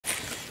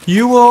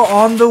You were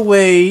on the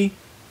way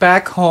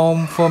back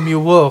home from your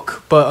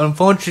work, but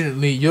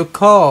unfortunately your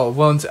car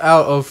runs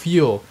out of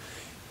fuel.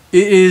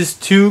 It is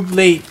too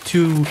late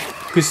to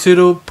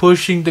consider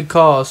pushing the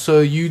car, so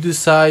you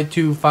decide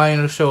to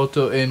find a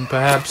shelter and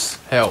perhaps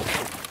help.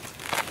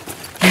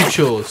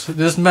 Features.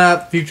 This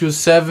map features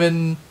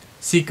 7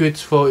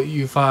 secrets for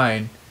you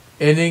find.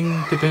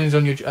 Ending depends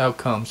on your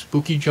outcomes.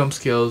 Spooky jump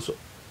scares.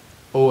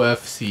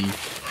 OFC.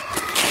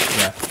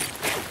 Yeah.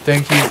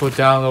 Thank you for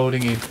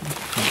downloading and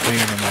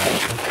playing the map.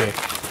 Okay.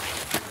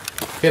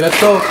 Okay, let's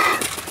go.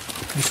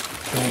 Just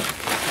don't.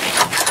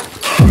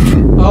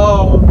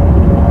 Oh.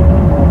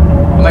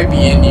 I might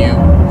be in you.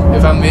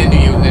 If I'm in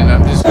you, then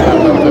I'm just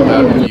gonna flip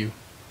out of you.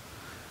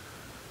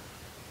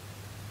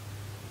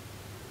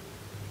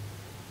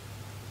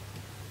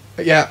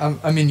 Yeah,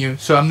 I'm in you,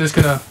 so I'm just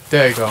gonna.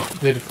 There you go.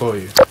 Did it for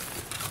you.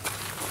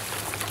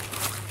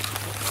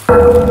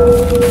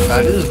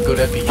 This is good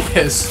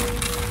FPS.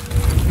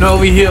 No,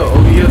 over here,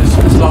 this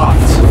is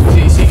locked.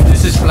 See,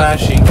 this is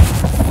flashing.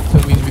 So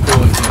it means we go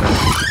in here.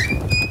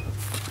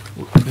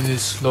 This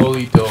is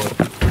slowly though.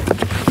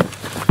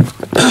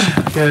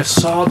 Got a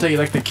saw that you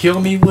like to kill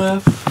me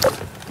with.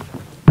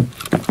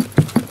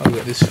 Oh,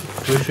 yeah, this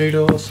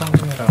refrigerator or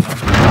something? I don't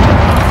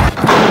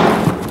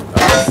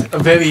know. A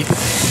very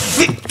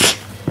thick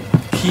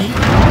key.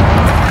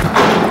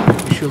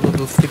 Show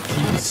little thick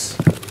keys.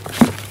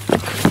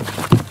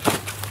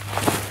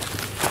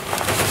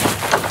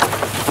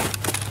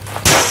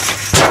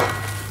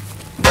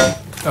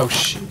 Oh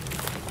shit.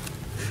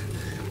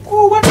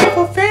 Oh, what type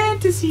of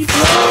fantasy, bro?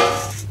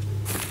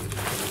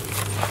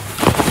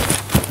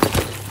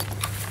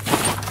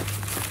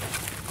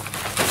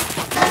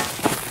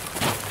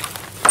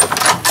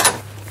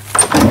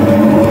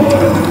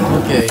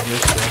 Okay,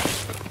 let's go.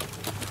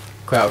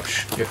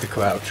 Crouch. You have to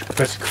crouch.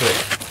 Press click.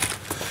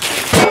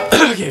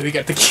 Okay, we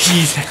got the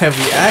keys that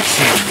we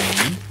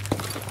actually need.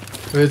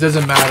 But it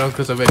doesn't matter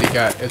because I already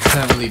got. It's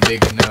not really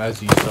big now,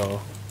 as you saw.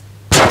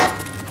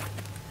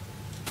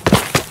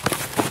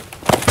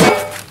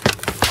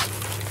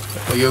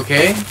 Are you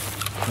okay?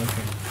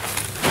 Okay.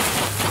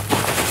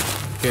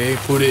 Okay,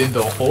 put it in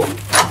the hole.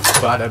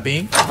 Bada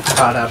bing,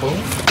 bada boom.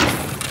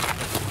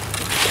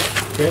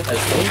 Okay,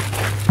 let's go.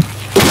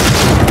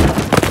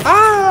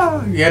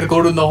 Ah! You gotta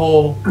go to the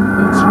hole. It's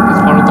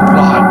part of the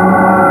plot.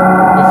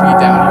 With me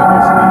down here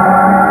with me.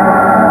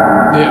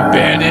 They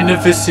abandoned the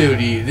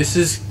facility. This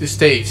is the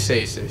stay. It's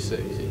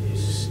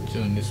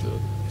doing this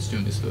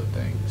little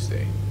thing.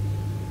 Stay.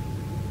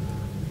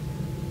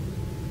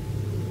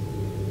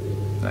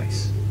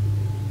 Nice.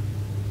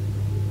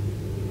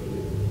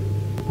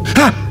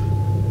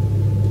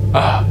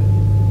 Ah,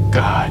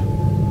 God.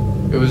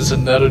 It was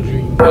another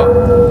dream. No.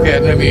 Okay,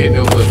 let me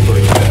know what for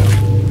you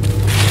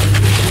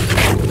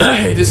now.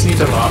 Hey, this needs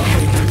a lock.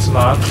 It's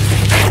locked.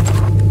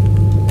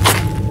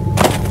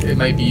 It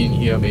might be in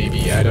here,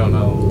 maybe. I don't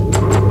know.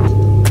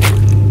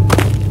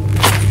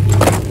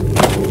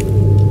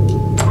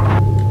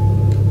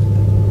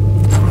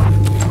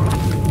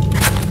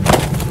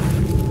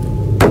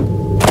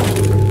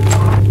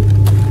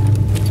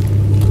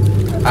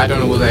 I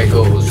don't know where that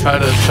goes. Try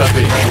to shove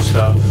it into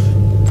stuff.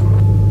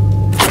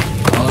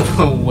 I don't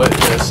know what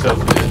that stuff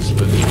is,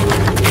 but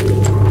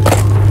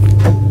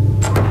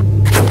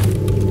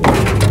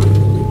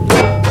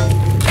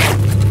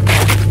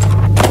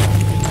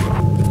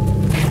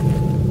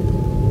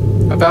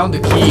I found the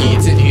key.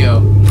 It's in here.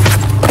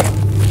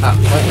 Ah,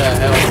 what the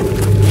hell?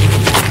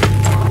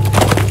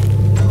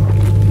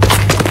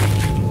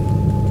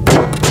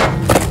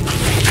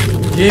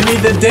 Give me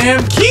the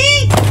damn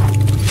key!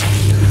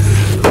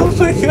 Oh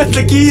my god,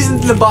 the key's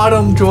in the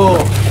bottom drawer.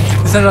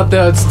 It's not up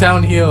there, it's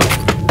down here.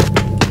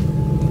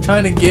 I'm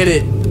trying to get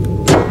it.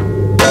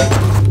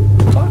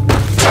 What?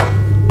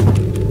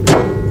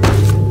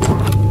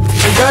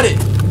 I got it!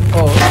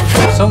 Oh,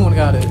 someone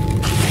got it.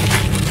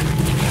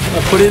 I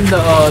put it in the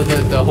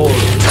hole.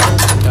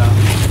 Yeah.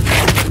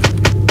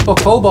 Oh,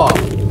 cobalt!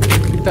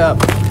 Pick that up.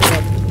 Pick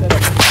that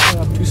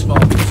up. Too small,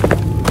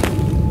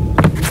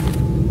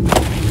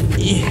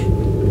 Yeah.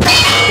 I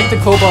think the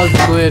cobalt is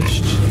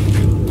glitched.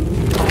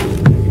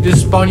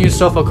 Just spawn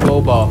yourself a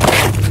cobalt.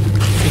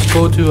 Just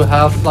go to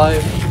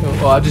Half-Life.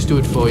 Oh, I'll just do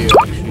it for you.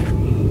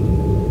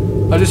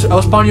 Actually,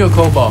 I'll spawn you a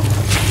cobalt.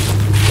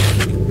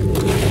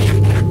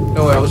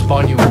 No way, I'll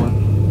spawn you one.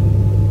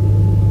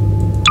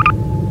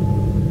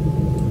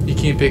 You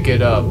can't pick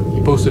it up. You're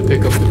supposed to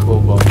pick up the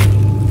cobalt.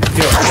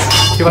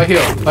 Here,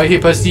 right here.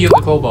 Press D on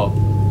the cobalt.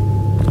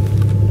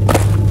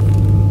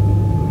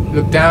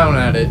 Look down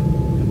at it.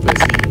 And press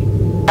D.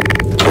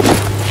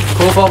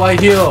 Cobalt right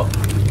here.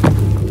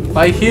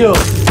 Right here.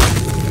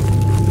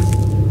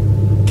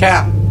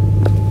 Cap.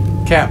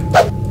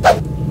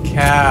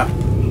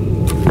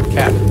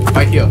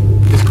 Right here.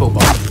 This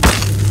cobalt.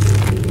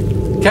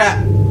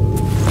 Cap.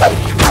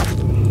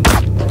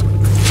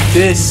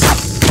 This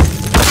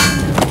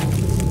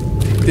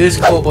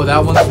cobalt.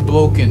 That one's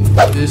broken.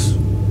 This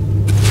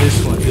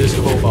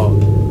cobalt.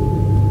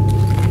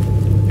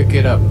 Pick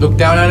it up. Look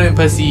down at it and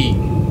press E.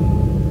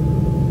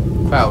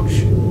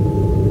 Crouch.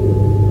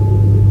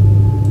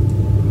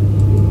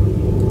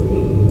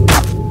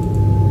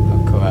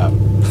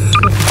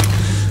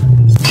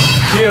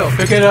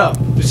 Pick it up.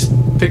 Just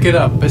pick it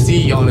up. Press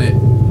E on it.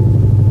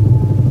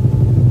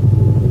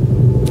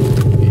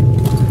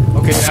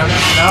 Okay,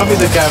 now I'll be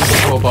the guy with the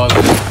crowbar.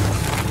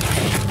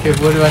 Okay,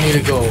 where do I need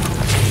to go?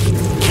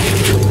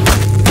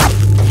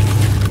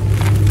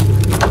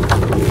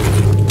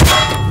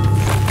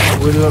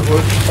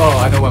 Oh,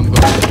 I know where I'm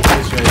going.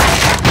 This way.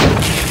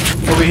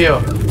 Over here,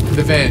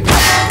 the van.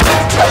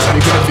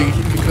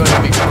 You're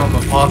gonna become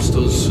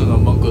apostles soon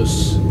among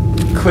us.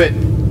 Quit.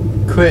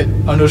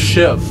 On the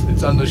shelf.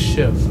 It's on the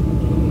shelf.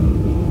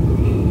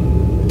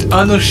 It's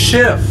on the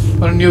shelf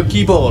on your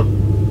keyboard.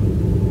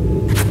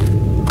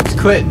 It's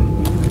quit.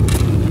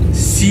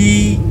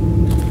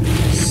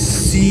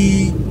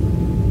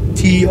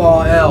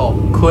 CTRL.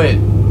 Quit.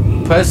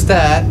 Press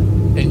that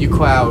and you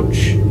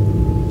crouch.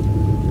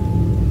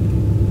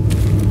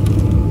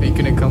 Are you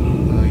gonna come?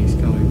 No, he's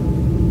coming.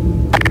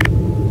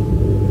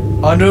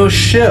 Under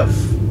shift.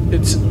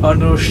 It's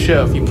under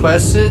shift. You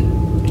press it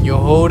and you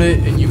hold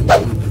it and you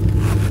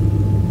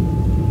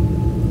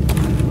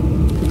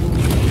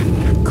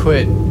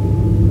quit.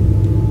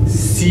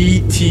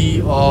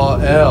 CTRL.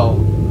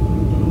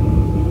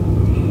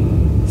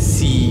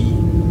 C.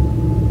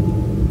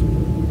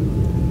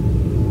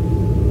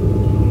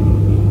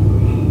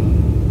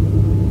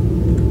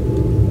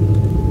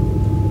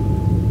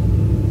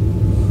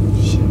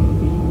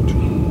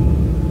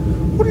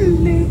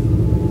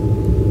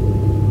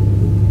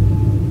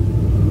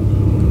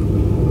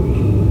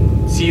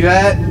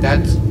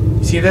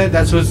 See that?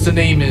 That's what the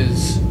name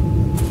is.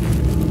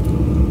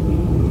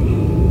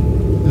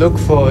 Look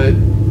for it.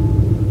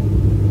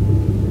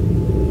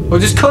 Or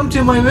just come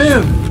to my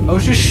room. I'll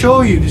just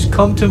show you. Just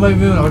come to my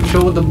room. I'll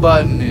show what the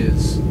button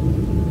is.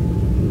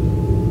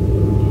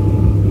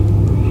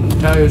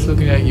 Now you're just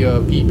looking at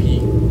your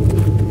PP.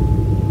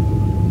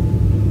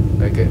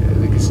 Like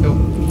a snow.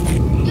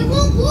 It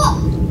won't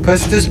walk.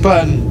 Press this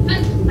button.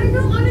 I know.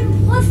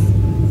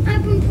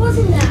 I've been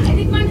pressing that. I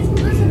think mine is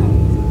personal.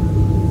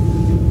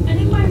 I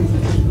think I have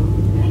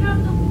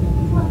to.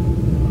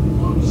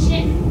 Oh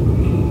shit.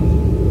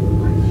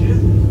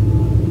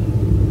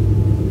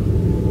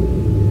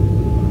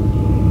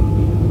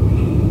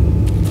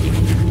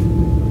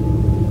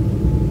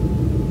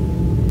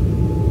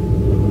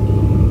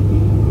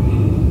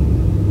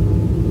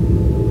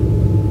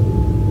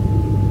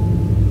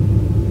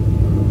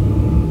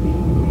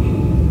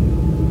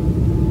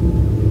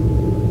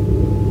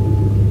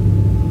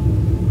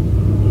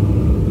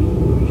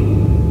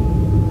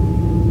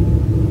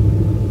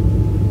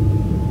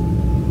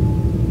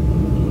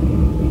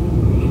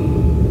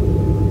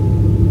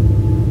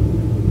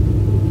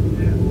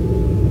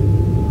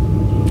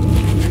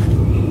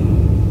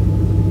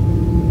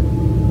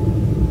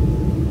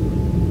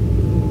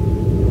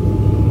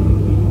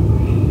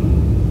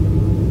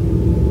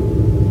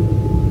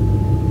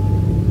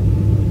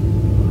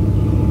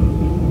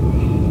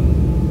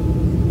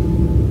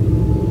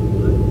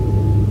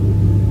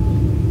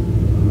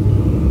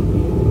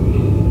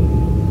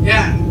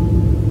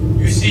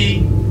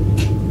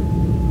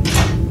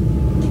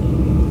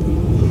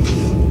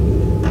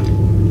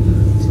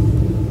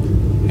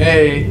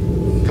 Hey,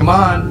 come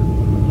on.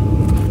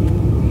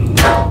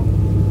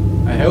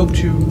 I helped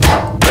you.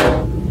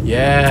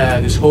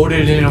 Yeah, just hold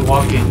it in and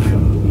walk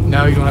in.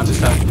 Now you don't have to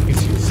stop. You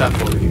can stop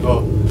holding it.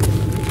 Oh,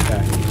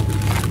 okay.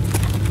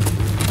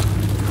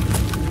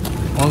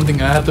 One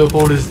thing I have to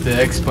hold is the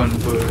X button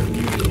for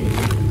you.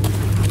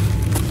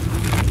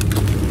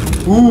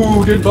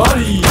 Ooh, dead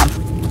body.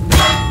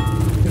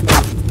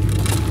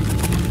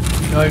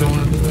 No, I don't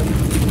want to do that.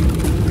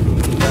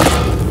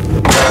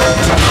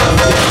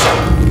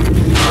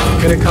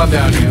 Gonna calm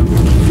down here.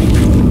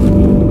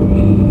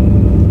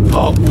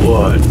 Part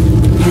 1.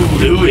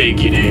 Rude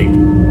Awakening.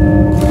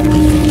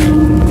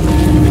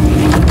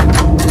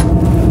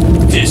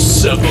 This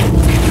summer.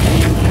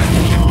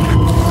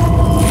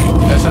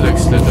 That's an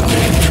extended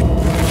name.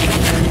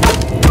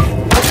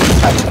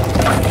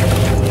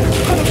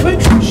 Gotta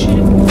break some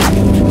shit.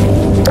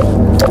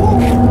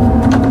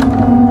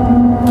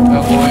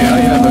 Oh boy, I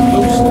have a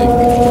glow stick.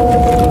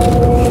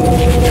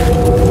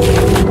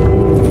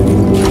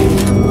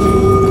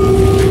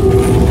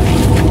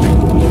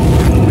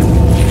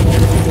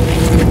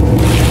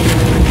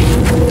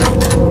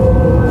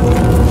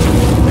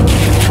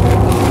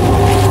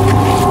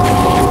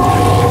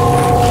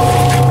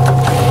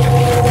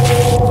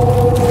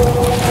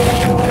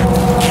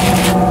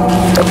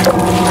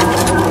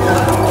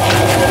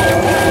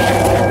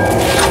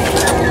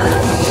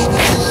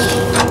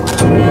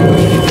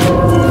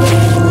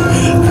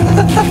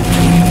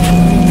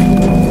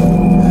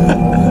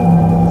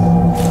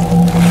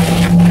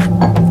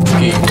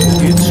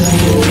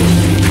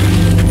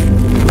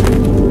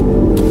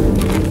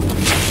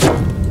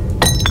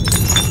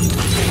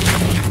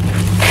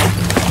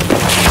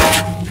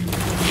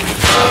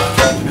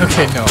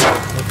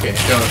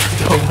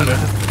 Don't wanna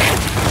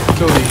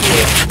totally do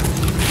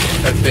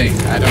that thing.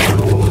 I don't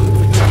know.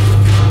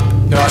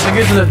 No, I think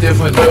it's a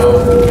different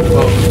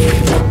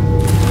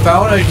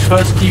found a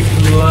trusty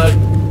blood.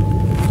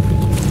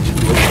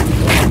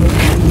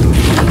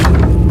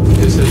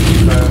 This is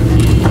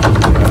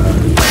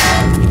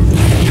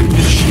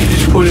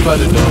put it by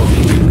the door.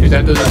 Because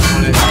that doesn't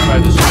want it by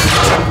the switch.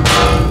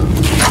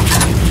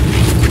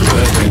 So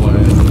that's the one.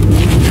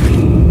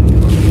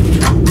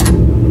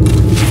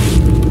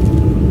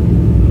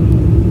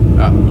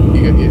 Ah,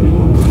 you got it.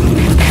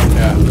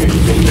 Yeah, okay,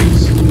 you go fix.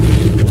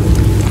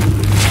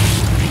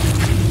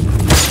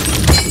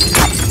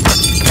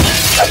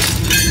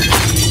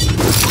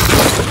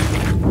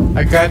 I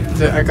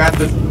got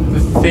the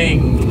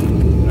thing.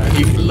 I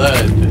need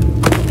blood.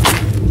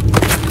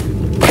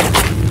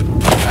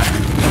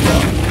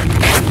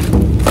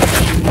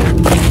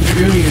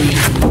 Really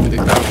with the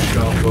couch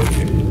strong,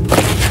 okay.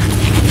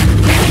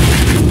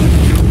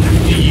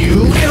 Do you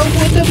know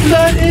what the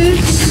blood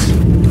is?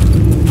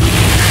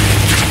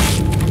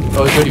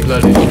 Oh, it's already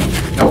blood in. No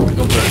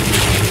blood.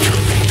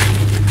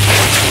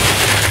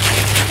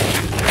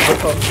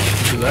 Oh,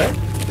 blood?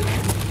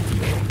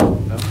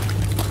 No.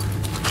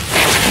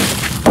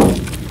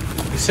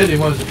 He said he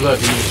wants the blood.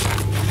 Do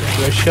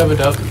I shove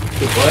it up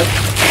the butt?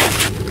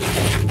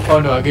 Oh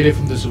no, I get it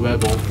from this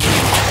rebel.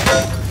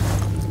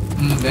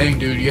 Dang,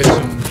 dude, you got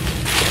some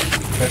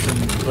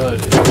blood.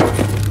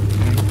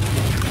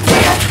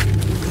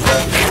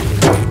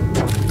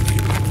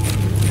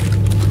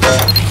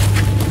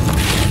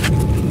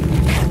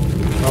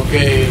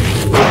 Okay,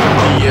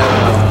 the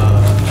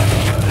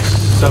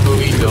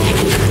submarine though.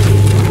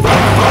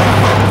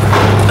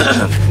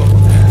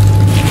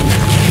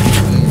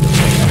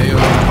 They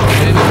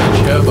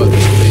don't care about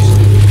this place,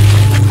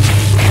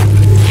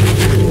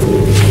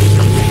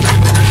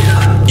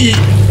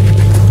 dude.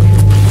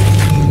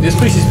 This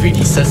place is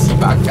pretty sussy,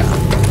 baka.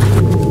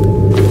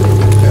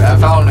 I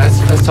found I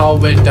saw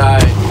Red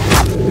dye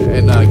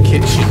in a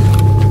kitchen.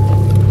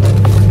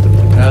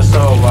 And I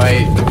saw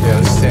White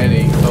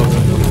standing over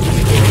the doors.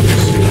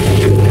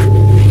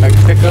 I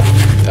can pick up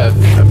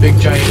a big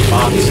giant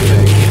box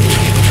thing.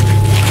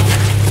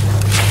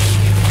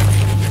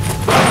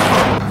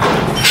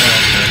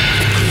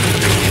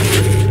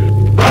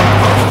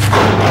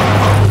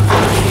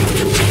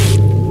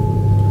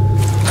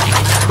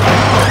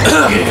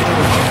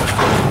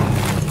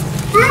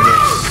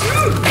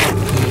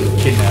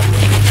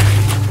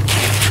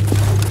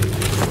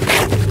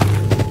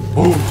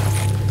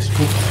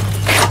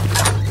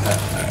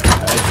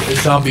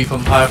 Zombie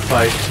from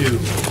Firefly 2.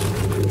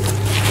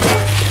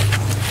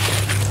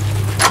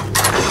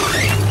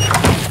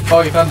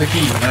 Oh, you found the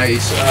key.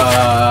 Nice.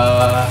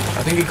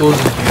 I think it goes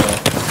in here.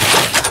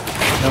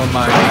 Never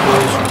mind. It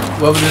goes.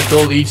 Wherever this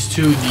door leads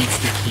to needs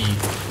the key.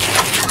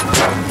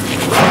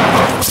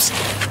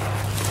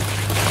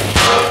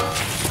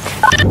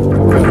 I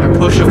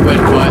push a red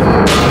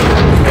button.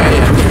 Okay,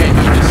 I can't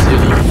do the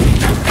city.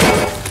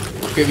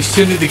 Okay, we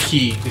still need the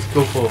key. Let's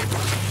go for it.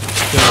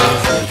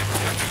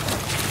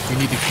 We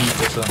need to keep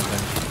or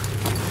something.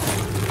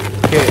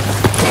 Okay,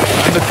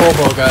 I'm the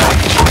cobalt guy.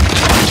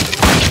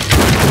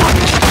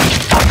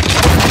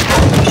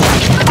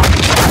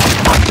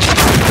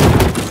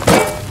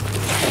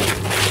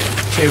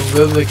 Okay,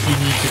 where the key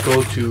needs to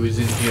go to is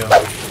in here.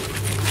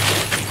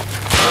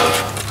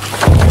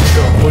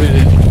 So put it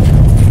in.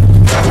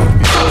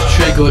 Before it's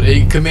triggered,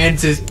 it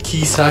commands its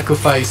key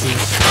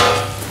sacrifices.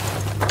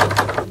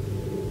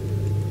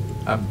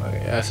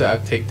 So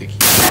I'll take the key.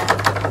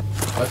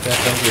 What the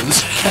hell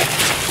is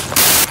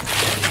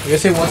that? I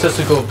guess it wants us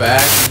to go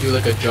back and do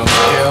like a jump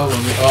scare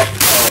when we oh,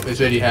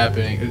 it's already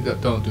happening.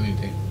 Don't do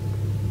anything.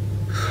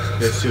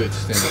 Let's do it.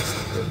 Stand up.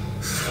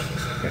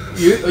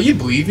 Are you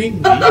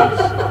breathing?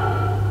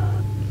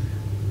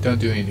 Don't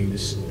do anything.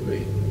 Just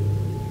wait.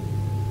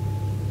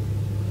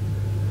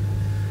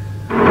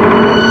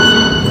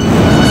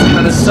 It's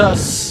kinda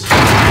sus.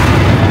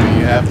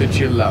 You have to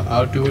chill out.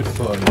 I'll do it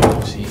for you.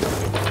 See.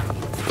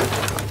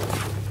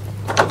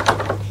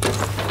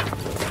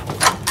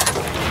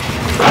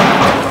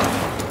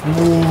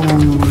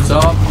 Ooh,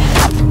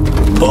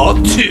 zombie.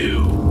 Part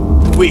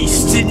 2.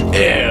 Wasted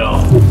air.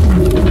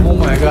 Oh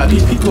my god,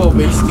 these people are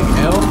wasting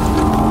air.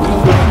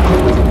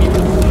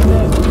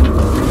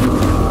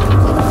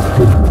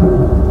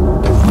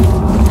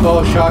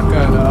 Oh,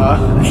 shotgun.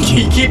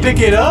 You can't pick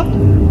it up?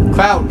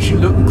 Crouch.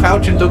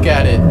 Crouch and look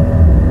at it.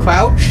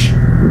 Crouch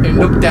and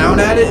look down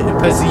at it and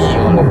press E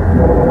on it.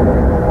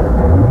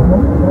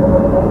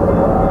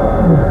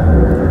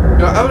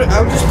 No,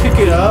 I would just pick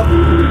it up.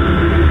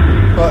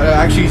 But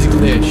actually it's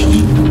glitched.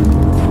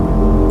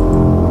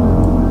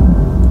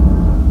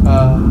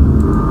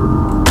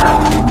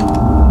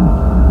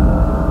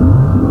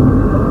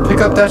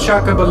 Pick up that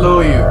shotgun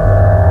below you.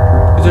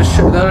 There's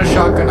another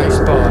shotgun I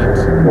spawned.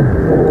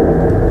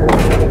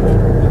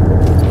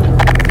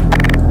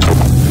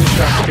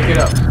 Pick it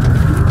up.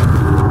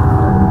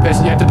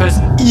 You have to press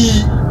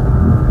E.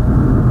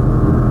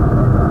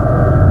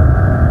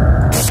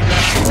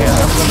 Yeah,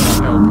 that's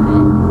no good.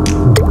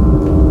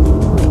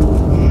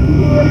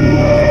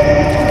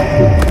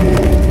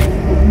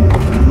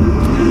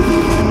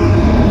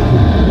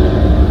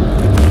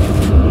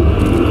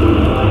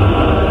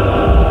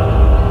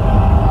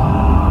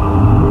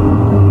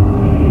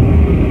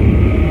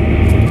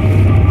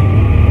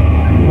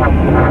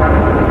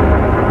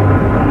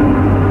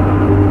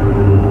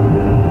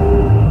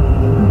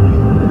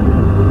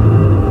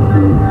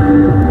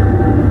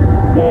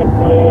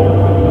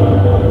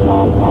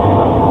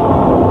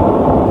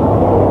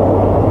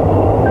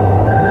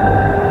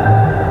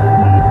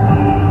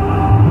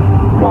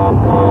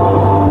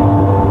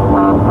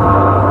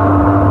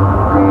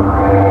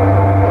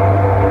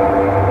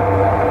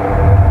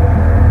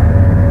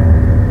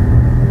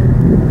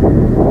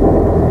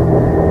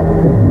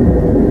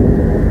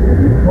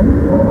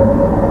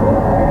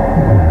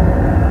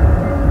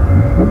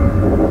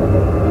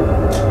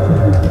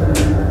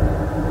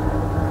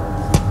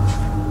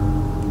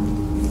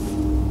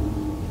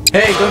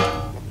 Hey, don't.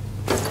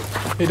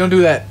 Hey, don't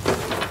do that.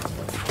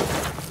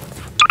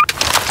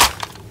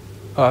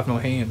 Oh, I have no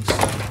hands.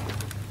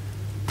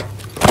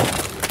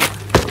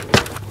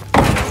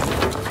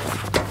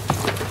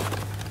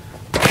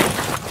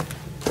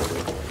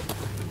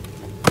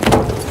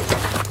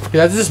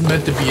 Yeah, that's just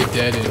meant to be a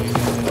dead end.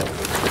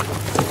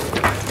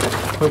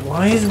 But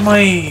why is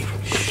my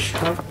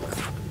shark?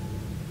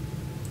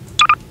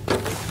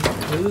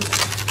 This?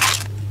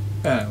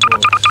 Ah,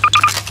 well.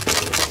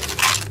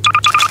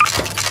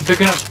 I'm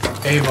picking up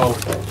ammo.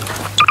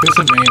 Here's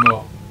some ammo.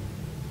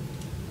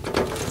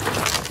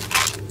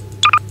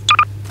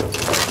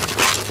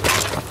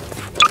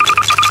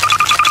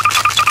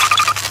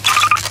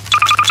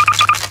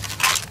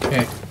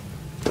 Okay.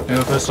 And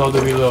if that's all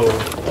the reload,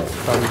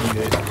 probably need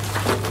it.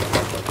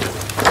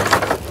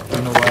 I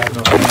don't know why I have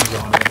no hands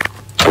on it.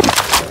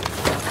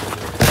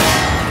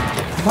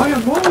 My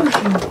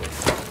emotion!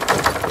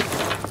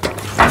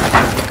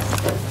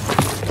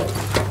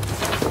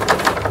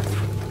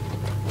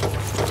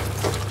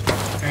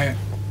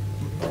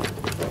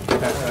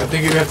 I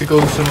think you have to go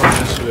somewhere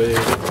this way.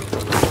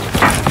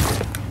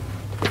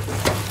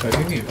 I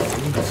think you do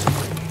this. I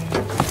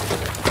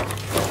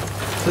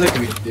feel like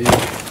we did.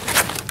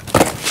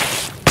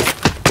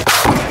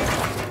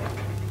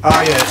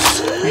 Ah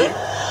yes.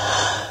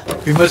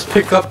 We must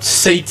pick up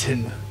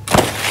Satan.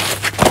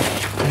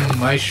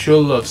 I sure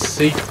love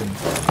Satan.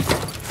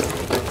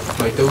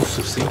 My dose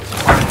of Satan.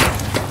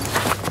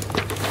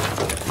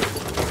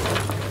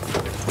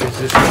 Is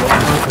this the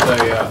one?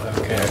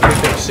 Okay, I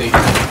picked up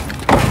Satan.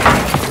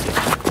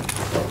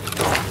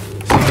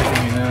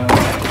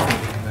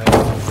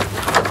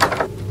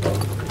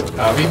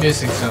 I'll be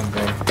missing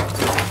something.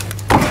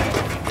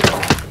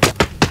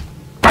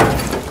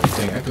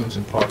 Dang, I'm doing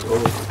some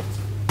parkour.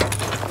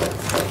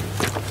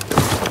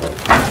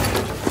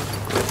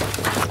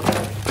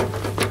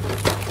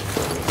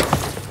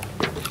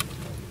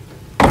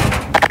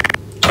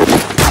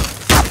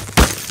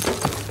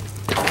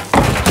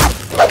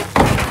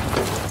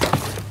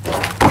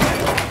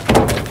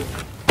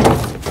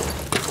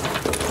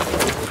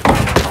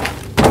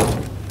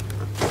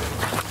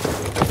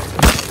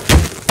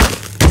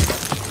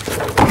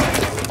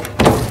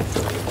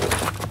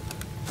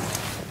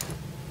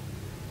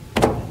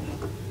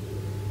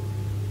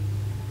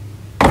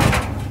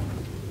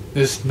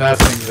 There's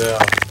nothing there.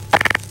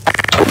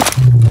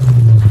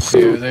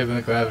 See, there's even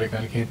a gravity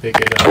gun, I can't pick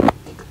it up.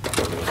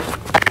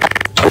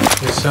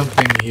 There's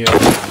something here.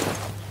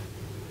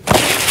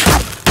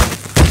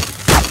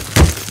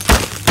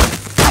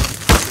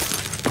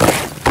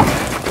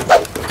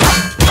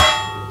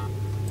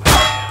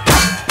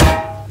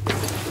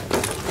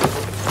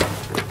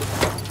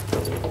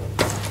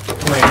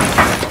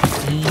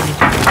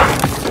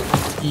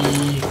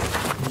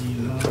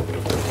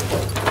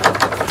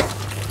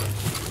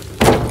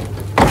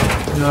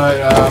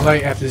 I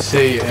might have to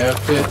say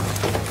F it.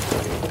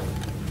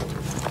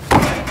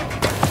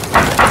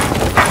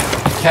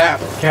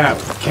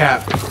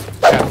 Cap.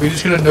 We're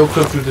just gonna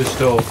no-clip through this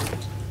door.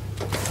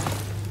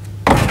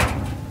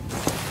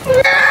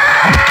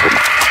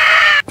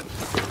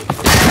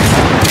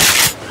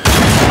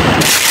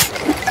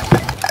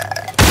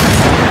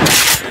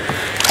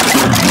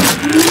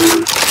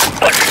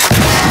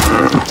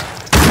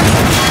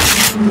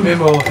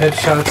 Memo,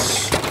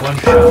 headshots, one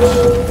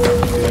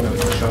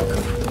shots.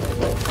 Shotgun.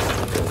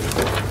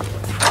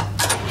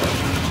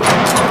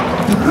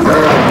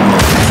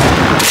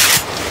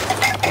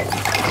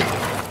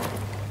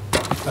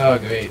 Oh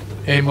great,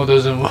 ammo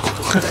doesn't work.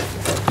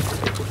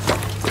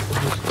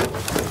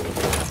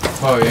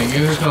 Oh yeah,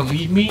 you're just gonna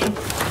leave me?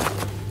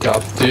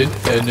 Captain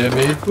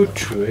Enemy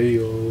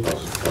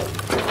Betrayals.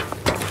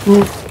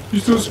 Oh,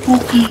 you're so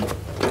spooky.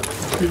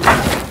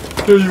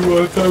 There you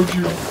are, I found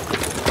you.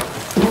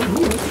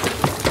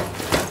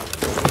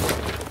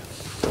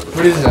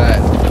 What is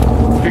that?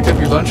 Picked up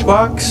your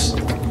lunchbox?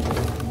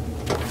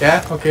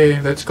 Yeah?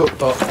 Okay, let's go.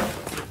 Oh.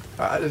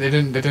 They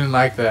didn't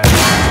like that.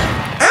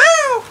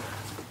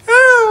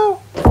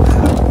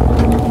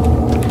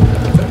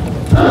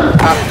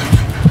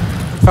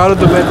 Out of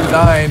the red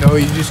line, or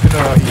you're just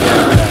gonna eat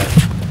that.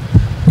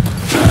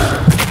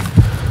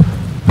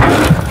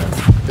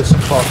 There's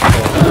some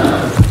popcorn.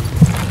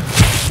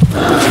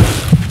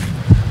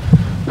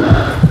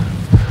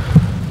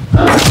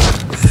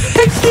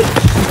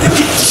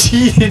 He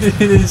cheated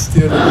in his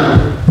still.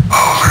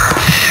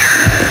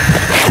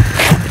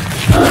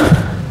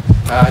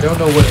 I don't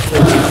know what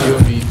OTPO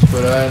means,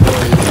 but I know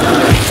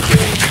it's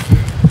game.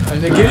 And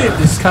I get it,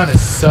 this kinda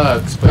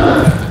sucks, but you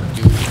have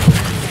to do it.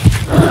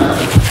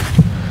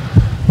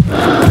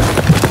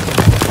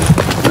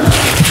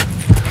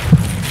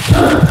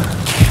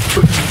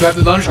 Grab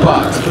the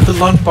lunchbox. Put the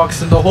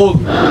lunchbox in the hole.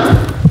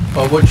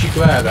 Or what you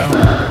grab, I don't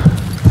know.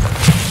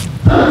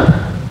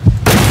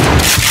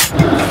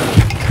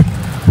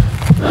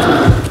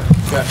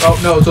 Yeah, oh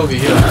no, it's over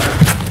here.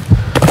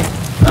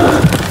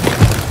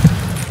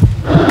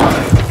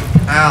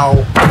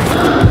 Ow.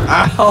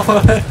 Ow.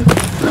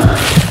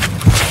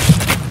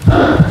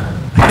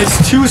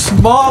 It's too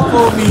small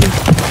for me.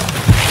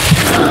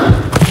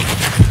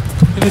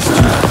 It's too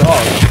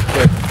dark,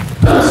 but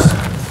that's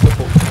the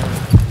whole point.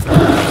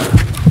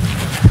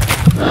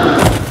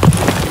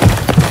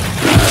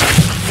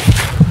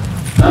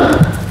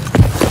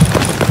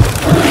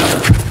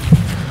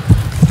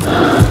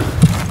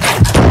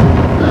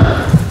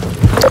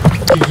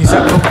 You can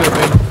stop no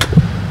clipping.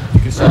 You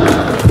can stop no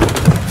clipping.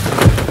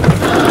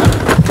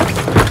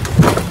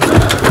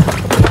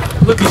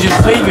 Look, he's just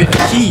saving a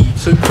key,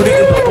 so you put it in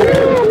the hole.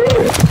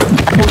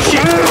 Oh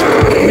shit!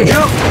 Good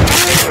jump!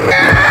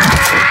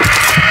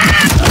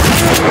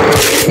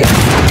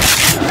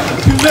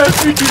 You left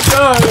me to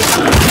die!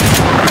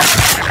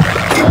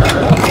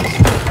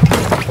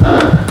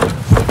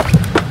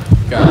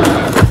 God.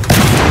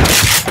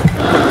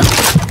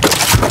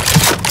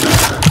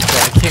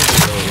 Yeah, I can't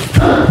reload.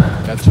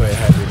 That's why I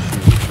had to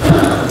shoot.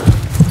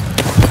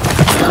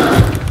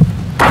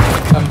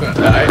 I'm gonna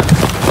die.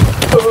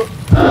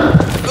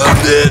 I'm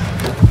dead!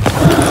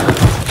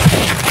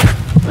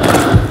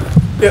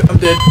 Yep, I'm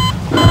dead.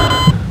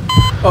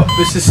 Oh,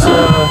 this is,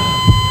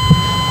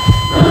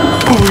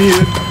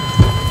 weird.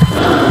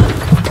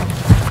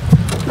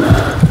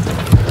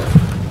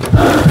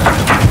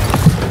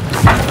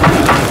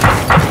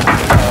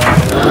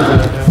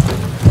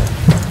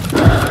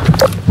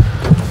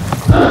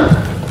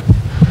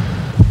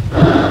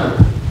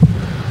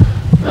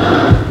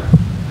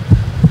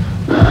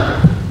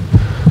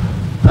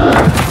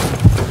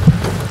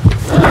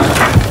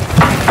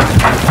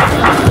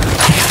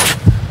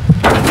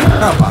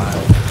 Come on.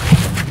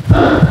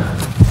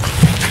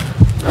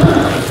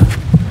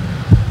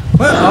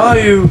 Where are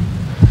you?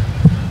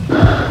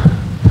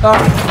 Oh,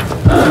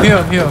 I'm here.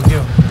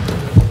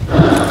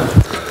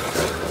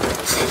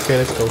 Okay,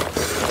 let's go.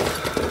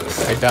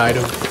 I died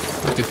of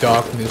the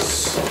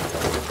darkness.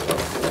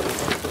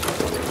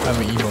 I'm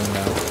an emo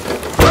now.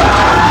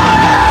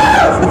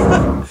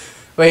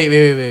 Wait.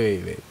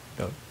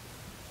 No.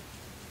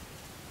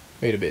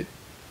 Wait a bit.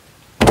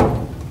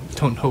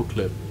 Don't no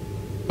clip.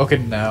 Okay,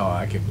 now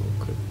I can go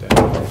clip that.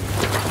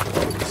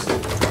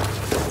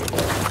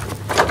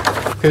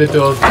 Okay, the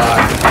door's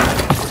locked.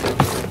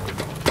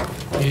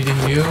 Anything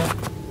new?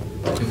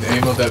 An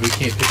angle that we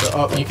can't pick it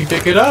up. You can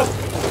pick it up!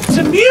 It's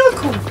a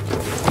miracle!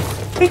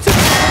 It's a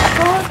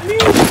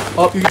miracle!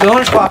 Oh, the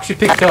lunchbox you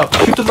picked up.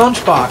 Shoot the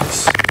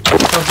lunchbox.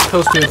 I'm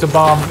supposed to. It's a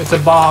bomb. It's a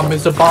bomb.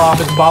 It's a bomb.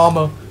 It's a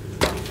bomber.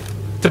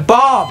 It's a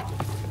bomb!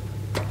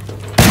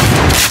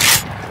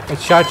 I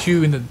shot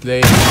you in the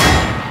leg.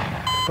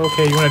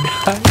 Okay, you wanna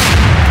die?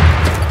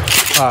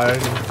 Oh,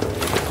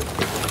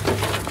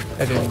 I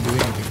didn't do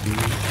anything, dude.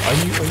 Are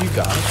you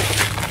God?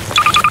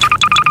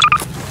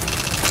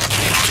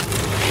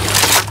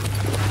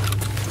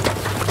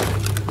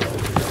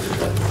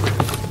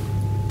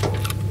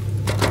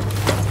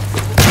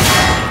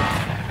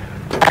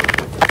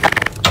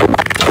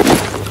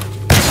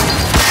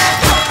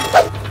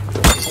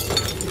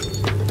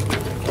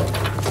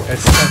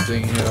 That's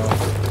something, you know.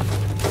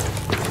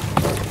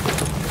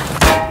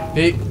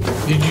 Hey, I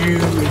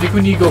think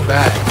we need to go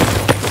back.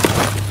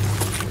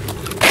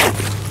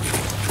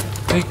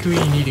 I think we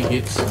need to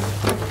get some.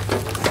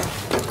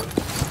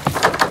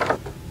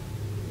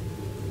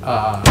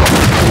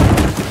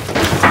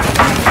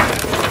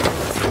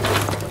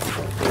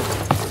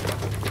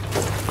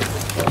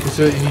 Is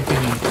there anything you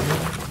can do?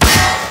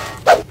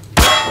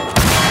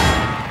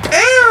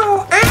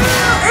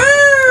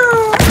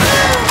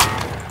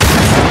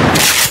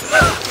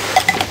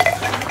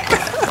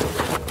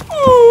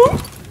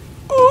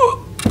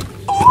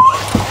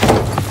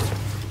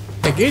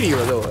 Get you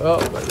a little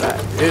up, but that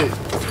is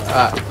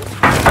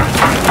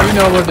you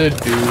know what to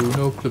do.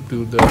 No clip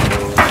to the door.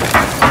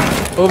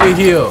 Over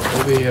here.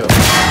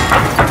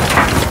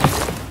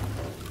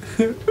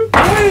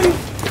 Hey,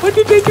 what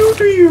did they do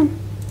to you?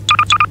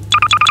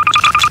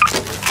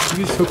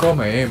 You just took all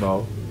my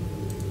ammo.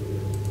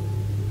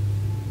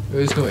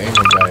 There's no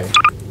ammo guy.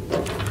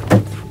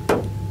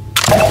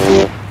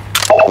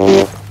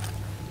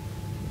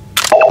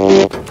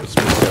 It's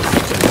myself.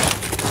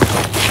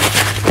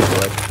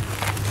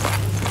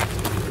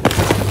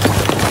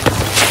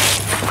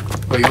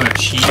 Oh, you wanna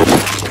cheat?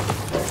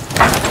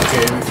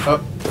 Okay,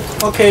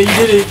 okay, you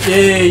did it.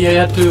 Yeah, you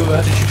have to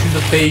shoot you in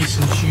the face,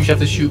 and you have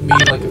to shoot me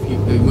like if you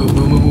move.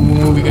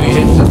 We're gonna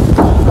hit some.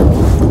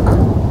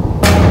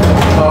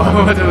 Oh,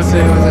 what did I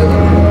say?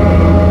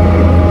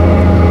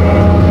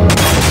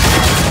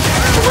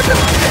 What the?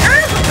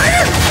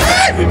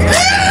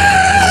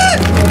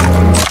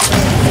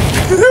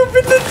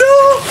 Open the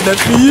door.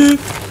 That's me.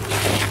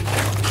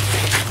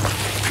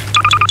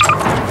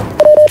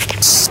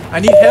 I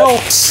need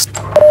help.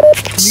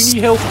 You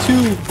need help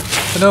too.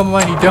 But never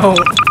mind, you don't.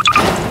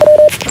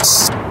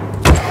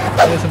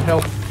 There's some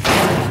help.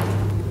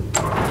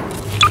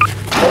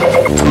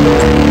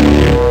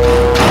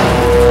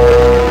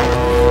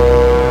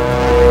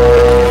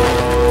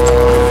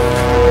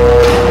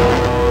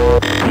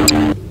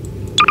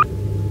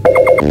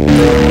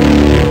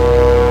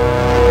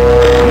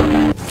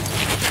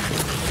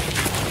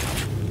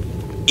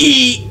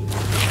 Eat.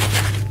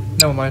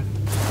 Never mind.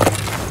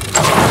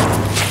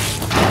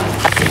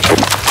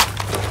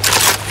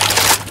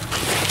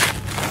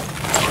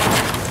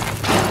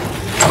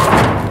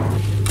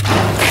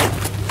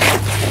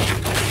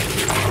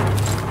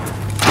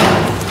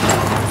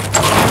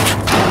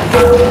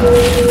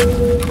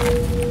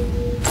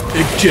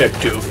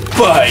 Objective,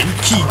 find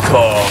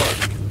keycard.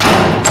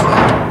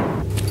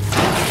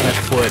 My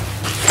foot.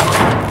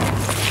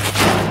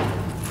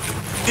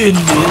 In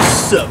this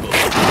summer,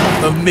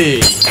 a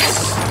maze.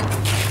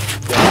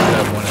 That's what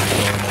I wanted to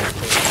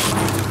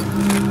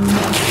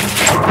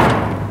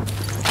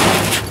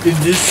go. In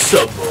this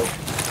summer,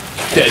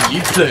 Danny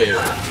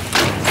player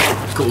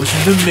goes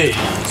in the maze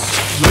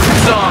with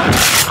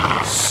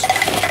zombies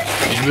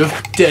and with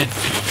dead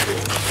people.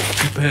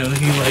 Apparently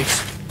he likes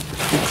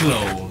to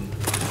clone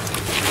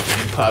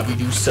and probably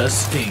do such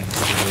things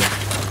to it.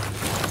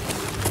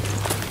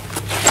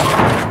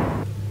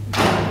 I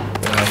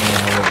don't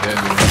know what that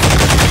means.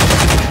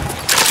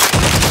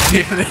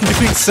 Yeah, they're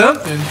doing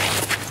something.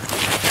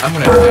 I'm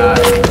gonna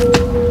die.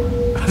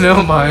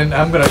 Never mind,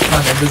 I'm gonna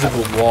climb an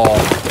invisible wall.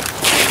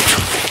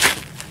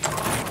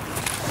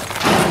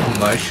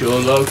 I sure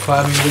love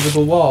climbing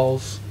invisible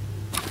walls.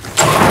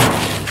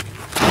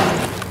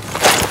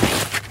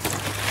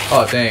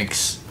 Oh,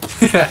 thanks.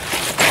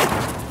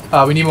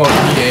 We need more. We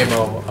need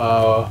ammo. I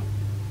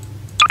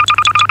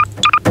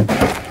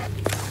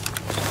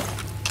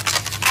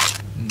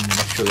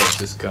sure love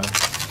this gun.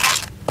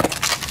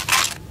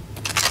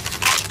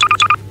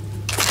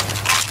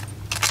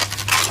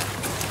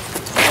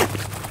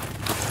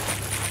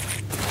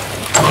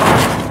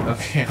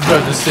 Okay, I'm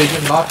about to say you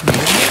locked me in.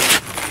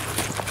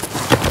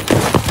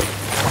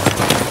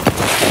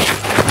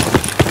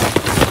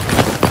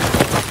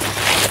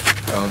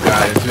 Oh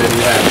god, it's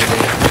really happening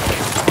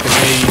to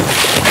me.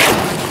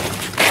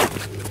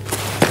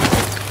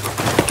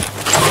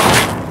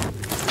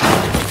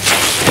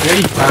 You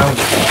already found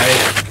it,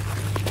 right?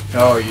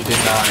 No, you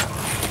did not.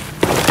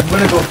 I'm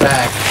gonna go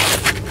back.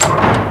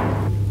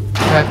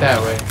 Not that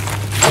way.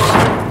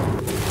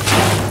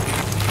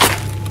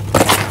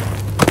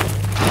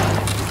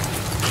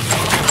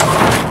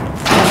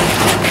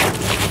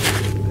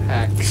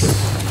 Hacks.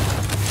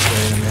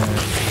 Wait a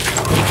minute.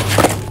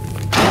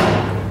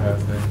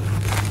 Nothing.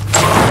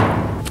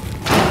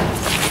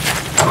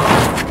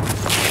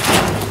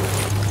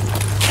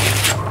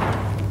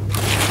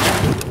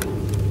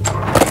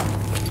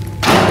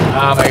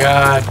 Oh my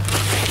god.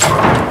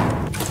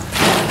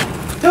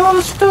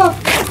 Don't stop!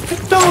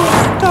 Don't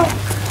stop!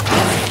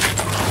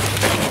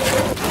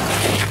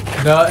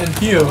 Not in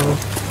here.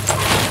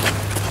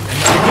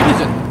 It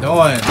is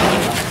annoying.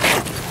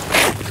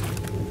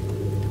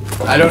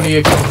 I don't need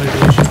a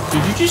conversation.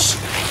 Did you just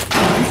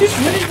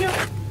win it here?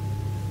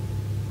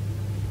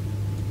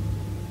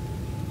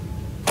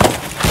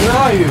 Where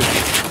are you?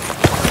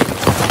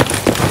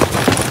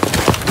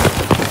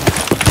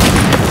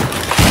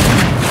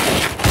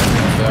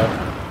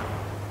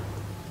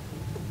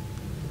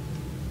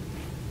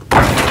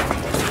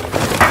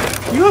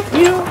 You up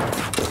here?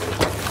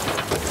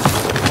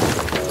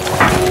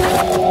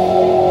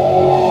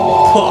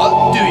 Part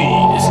 3.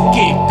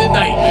 Escape the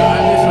nightmare.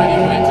 I'm just ready to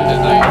enter the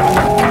nightmare.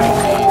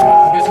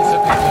 I guess it's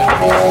something like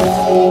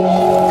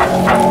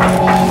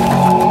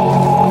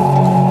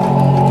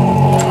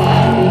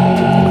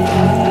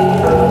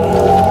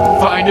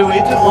find a way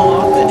to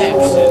unlock the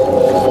exit.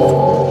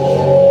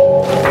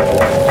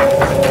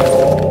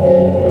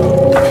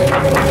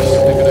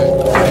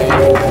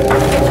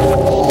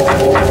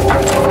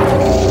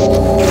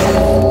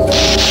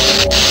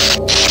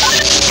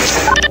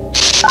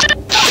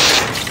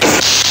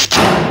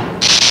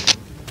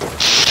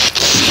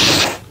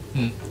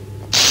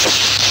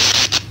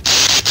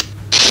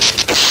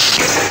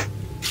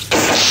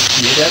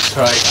 That's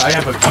right, I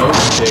have a glow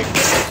stick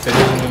that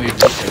doesn't really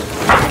work.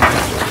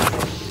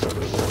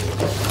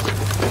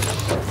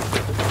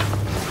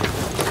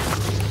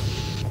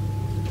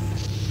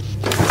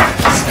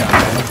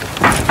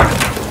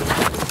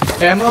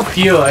 Hey, I'm up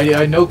here,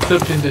 I know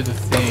clipped into the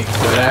thing,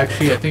 but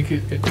actually I think we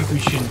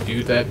shouldn't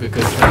do that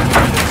because we're going to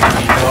need a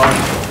key card.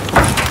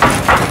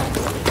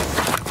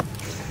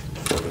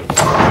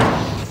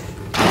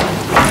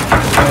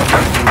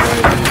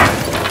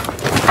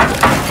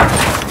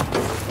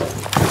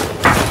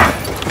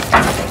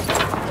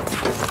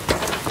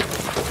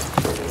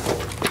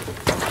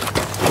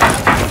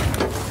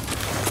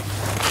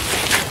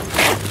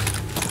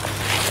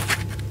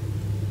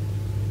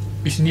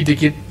 We just need to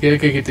get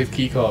the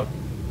key card.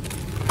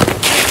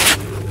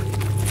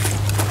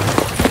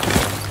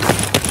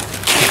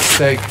 It's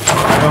like,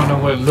 I don't know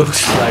what it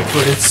looks like,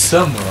 but it's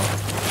somewhere.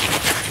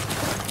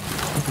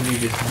 I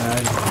believe it's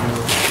not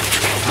real.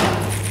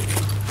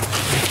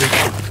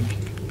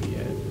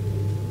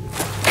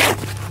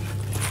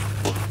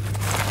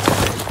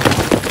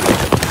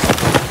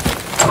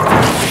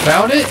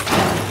 Found it?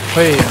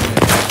 Wait a minute.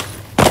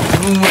 The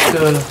room with the...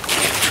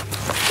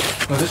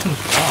 Oh, this one's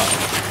locked.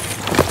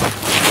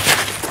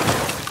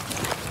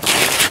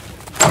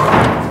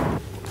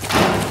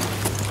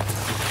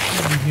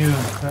 Yeah,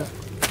 crap.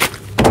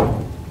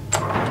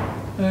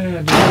 I don't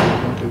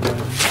want to go.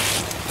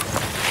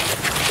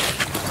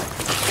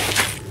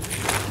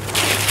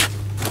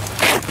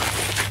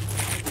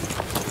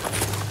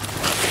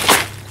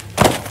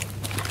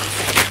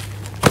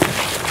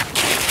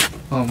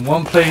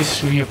 One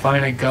place where you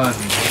find a gun,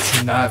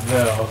 it's not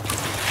there.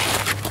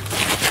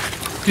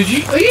 Did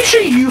you? Are you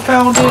sure you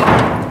found it?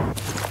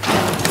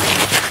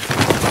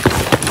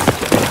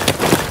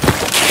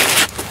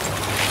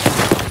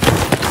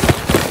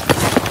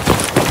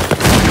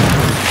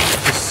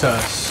 It's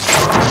sus.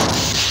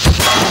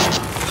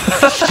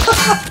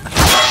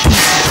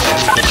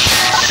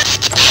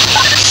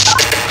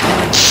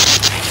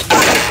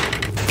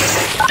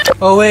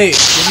 Oh wait,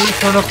 we need to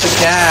turn off the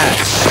gas.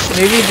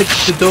 Maybe the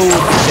door with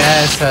the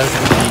gas has the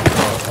key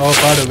card. Oh,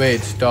 by the way,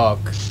 it's dark.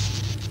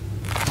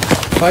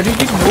 Why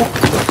did you move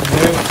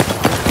there?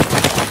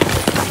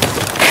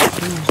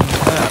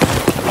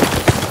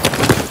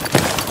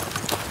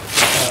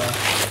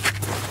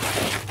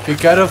 We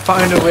gotta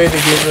find a way to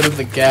get rid of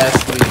the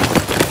gas leak.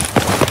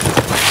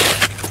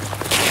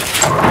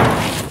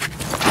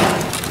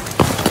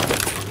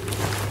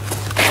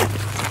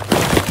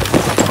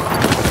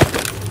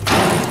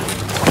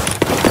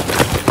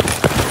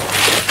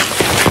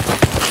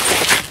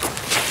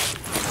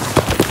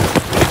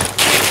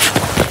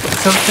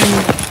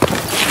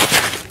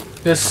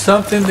 There's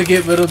something to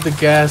get rid of the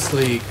gas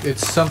leak.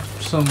 It's some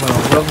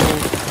rubble.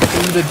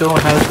 Even the door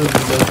has to be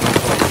open.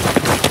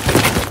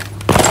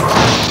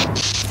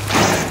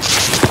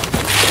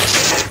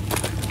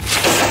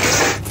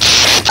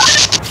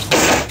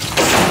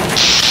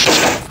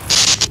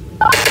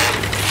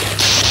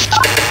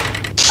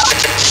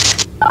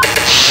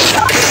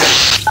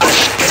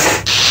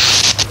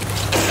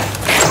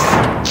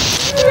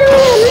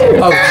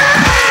 Oh.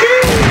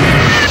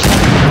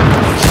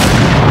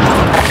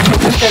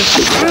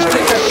 I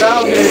think I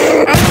found it.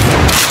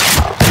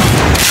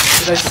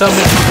 Did I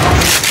summon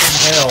from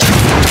hell?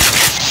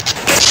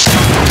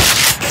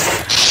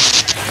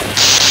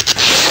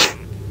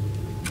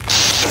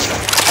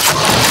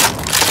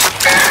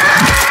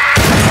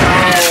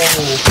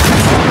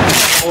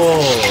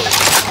 Oh.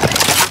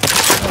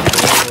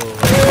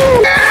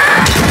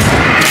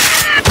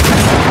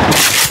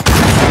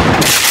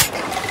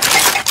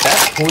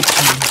 That's 14.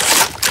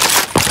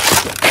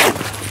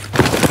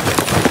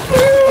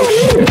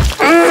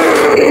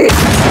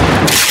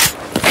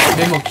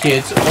 Demo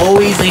kids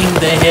always aim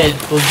the head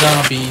for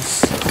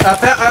zombies.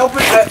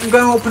 I'm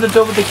gonna open the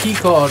door with the key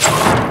card.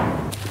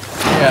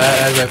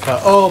 Yeah, as I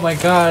thought. Oh my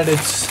god,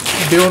 it's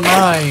Bill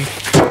Nye.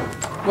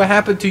 What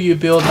happened to you,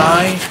 Bill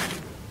Nye?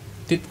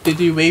 Did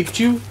he rape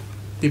you?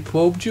 They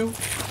probed you?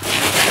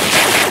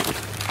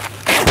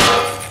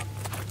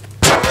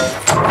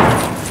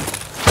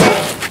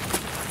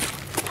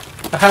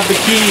 I have the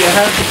key, I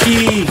have the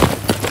key!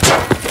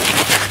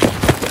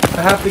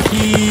 I have the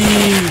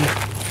key!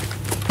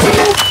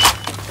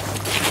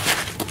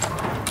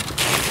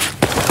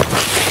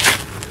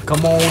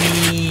 Come on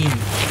in!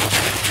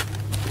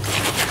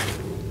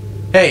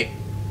 Hey!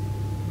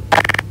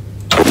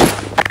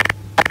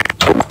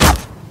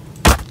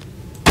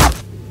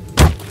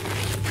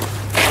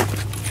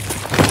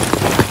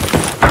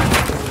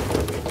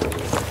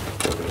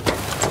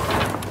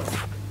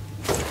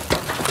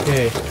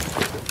 Okay,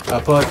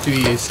 part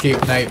 3,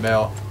 Escape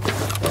Nightmare.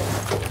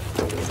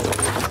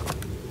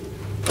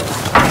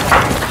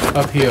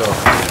 Uphill.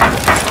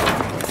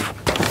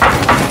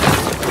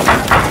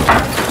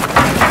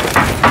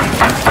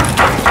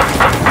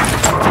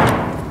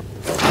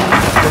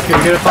 Okay,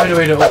 we gotta find a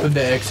way to open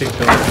the exit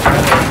door.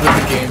 That's what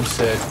the game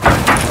said.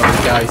 Or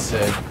the guy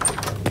said.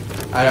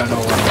 I don't know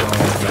what I'm going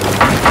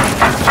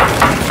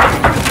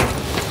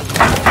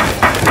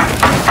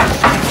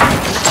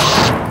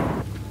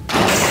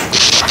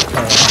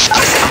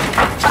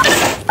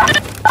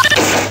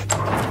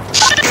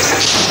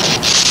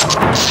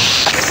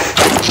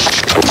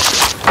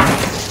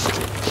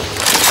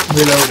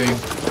Reloading.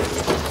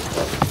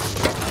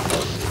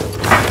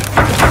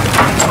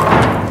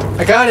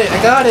 I got it!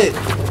 I got it!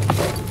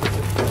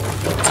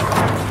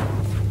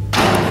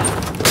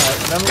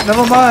 Alright,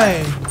 never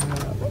mind.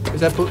 Is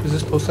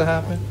this supposed to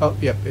happen? Oh,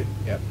 yep,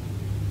 yep.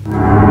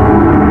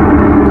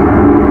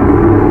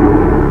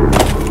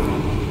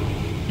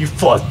 You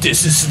thought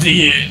this is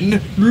the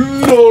end?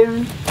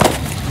 LOL!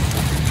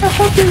 I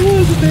thought there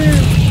was a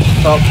end.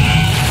 Oh.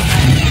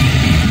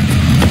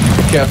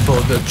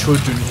 Careful, the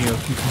children here.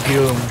 You can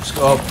hear them.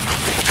 Oh,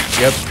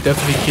 yep,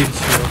 definitely kids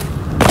here.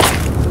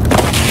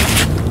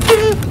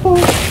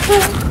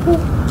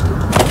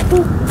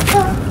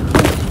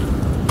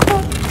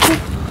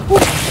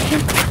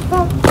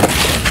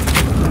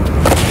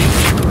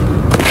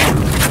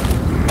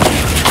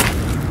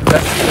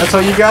 That's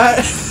all you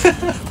got?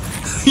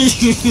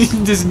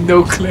 You just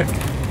no clip.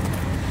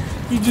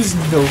 You just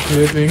no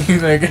clipping.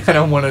 Like, I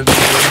don't want to do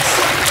this.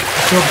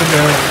 Jump in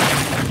there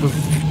with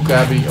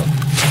gravity.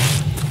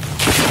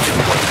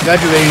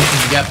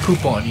 Congratulations, you got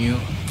poop on you.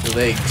 Your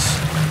legs.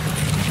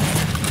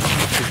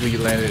 That's where you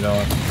landed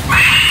on.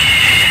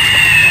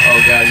 Oh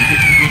god, you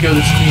hear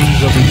the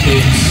screams of the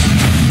kids.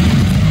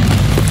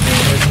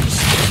 Man, there's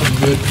some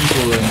good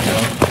people in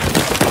there.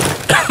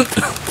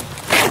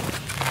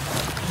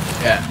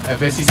 Yeah,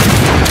 if I see some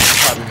people,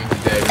 probably gonna be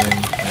dead in.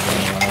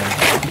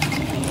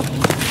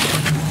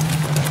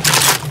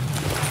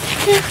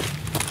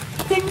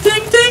 Ding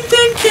ding ding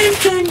ding ding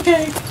ding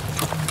ding.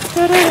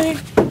 Da-da-ding.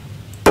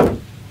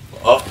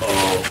 A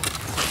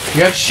We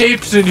got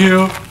shapes in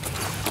here.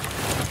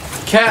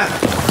 Cap.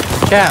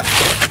 Cap.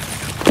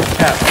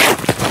 Cap.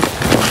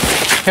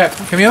 Cap,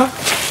 come here.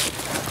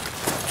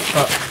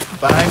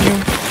 Behind you?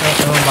 No,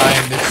 never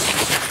mind. This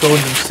go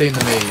and stay in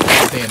the maze.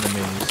 Stay in the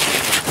maze.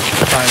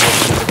 Find what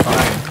you need to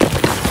find.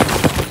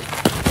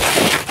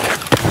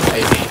 I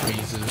hate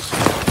mazes.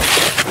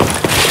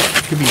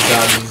 Could be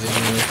zombies in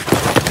here.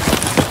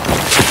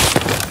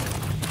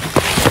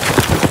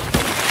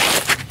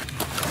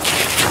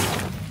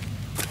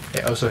 I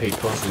also hate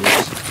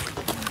puzzles.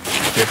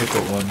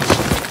 Difficult ones.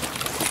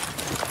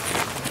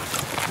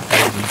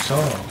 As you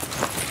saw.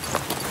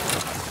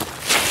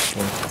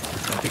 Well,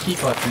 the key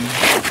button.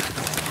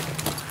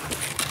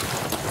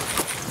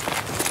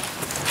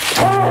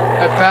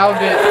 I found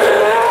it!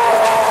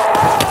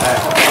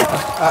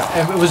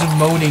 It was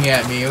moaning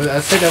at me. I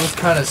said that was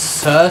kind of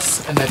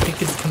sus, and I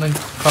think it's gonna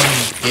come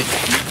and get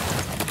me.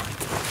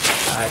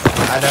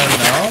 I don't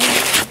know.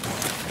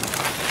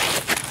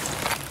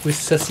 With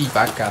sussy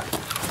baka.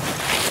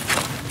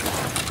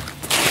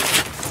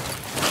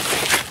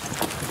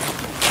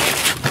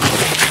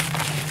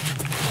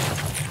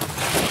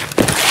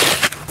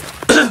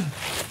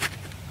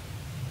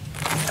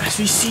 As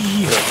we see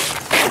here,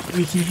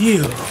 we can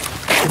hear him.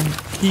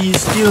 He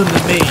is still in the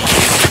maze,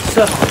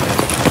 suffering.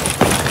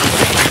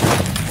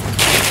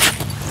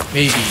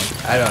 Maybe,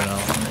 I don't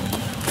know.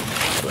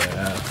 But,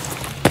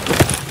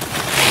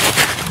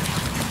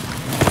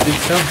 did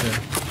something.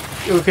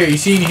 Okay, you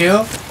see in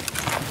here?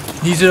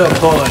 These are a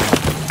button.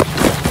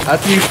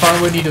 After you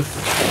find what you need to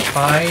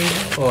find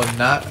or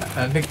not,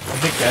 I think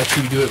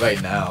actually we do it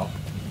right now.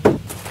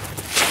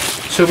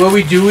 So what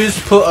we do is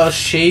put our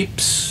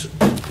shapes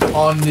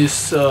on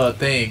this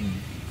thing.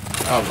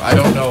 I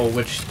don't know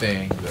which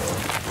thing though.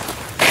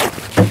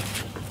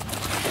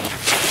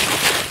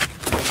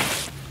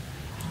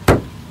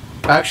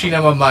 Actually,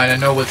 never mind. I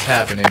know what's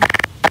happening.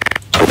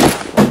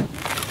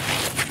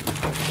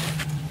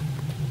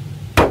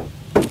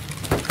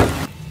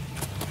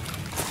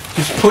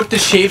 Just put the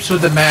shapes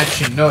with the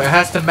matching. No, it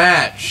has to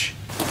match.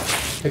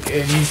 Like,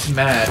 it needs to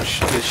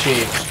match the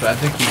shapes, but I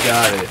think you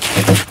got it.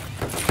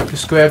 The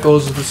square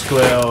goes with the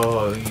square,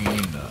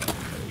 you know,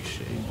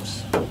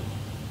 shapes.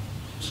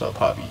 So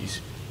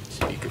puppies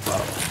speak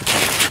about.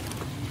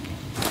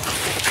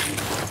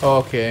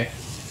 Okay,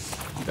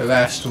 the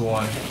last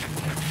one.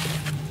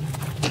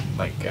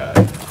 My God.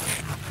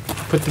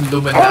 Put the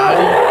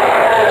Illuminati.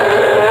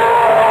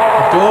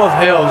 The door of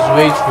hell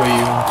waits for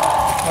you.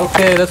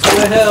 Okay, let's go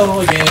to hell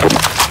again.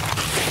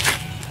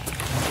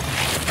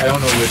 I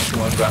don't know which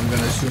one, but I'm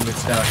gonna assume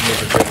it's down here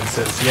because it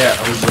says, yeah,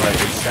 I was right,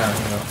 it's down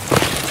here.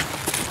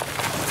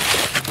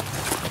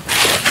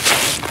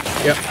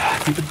 Yep,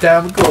 keep it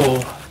down, we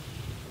go.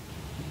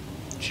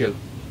 Chill.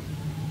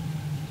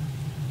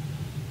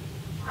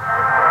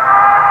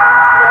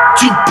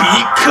 To be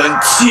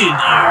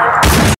continued.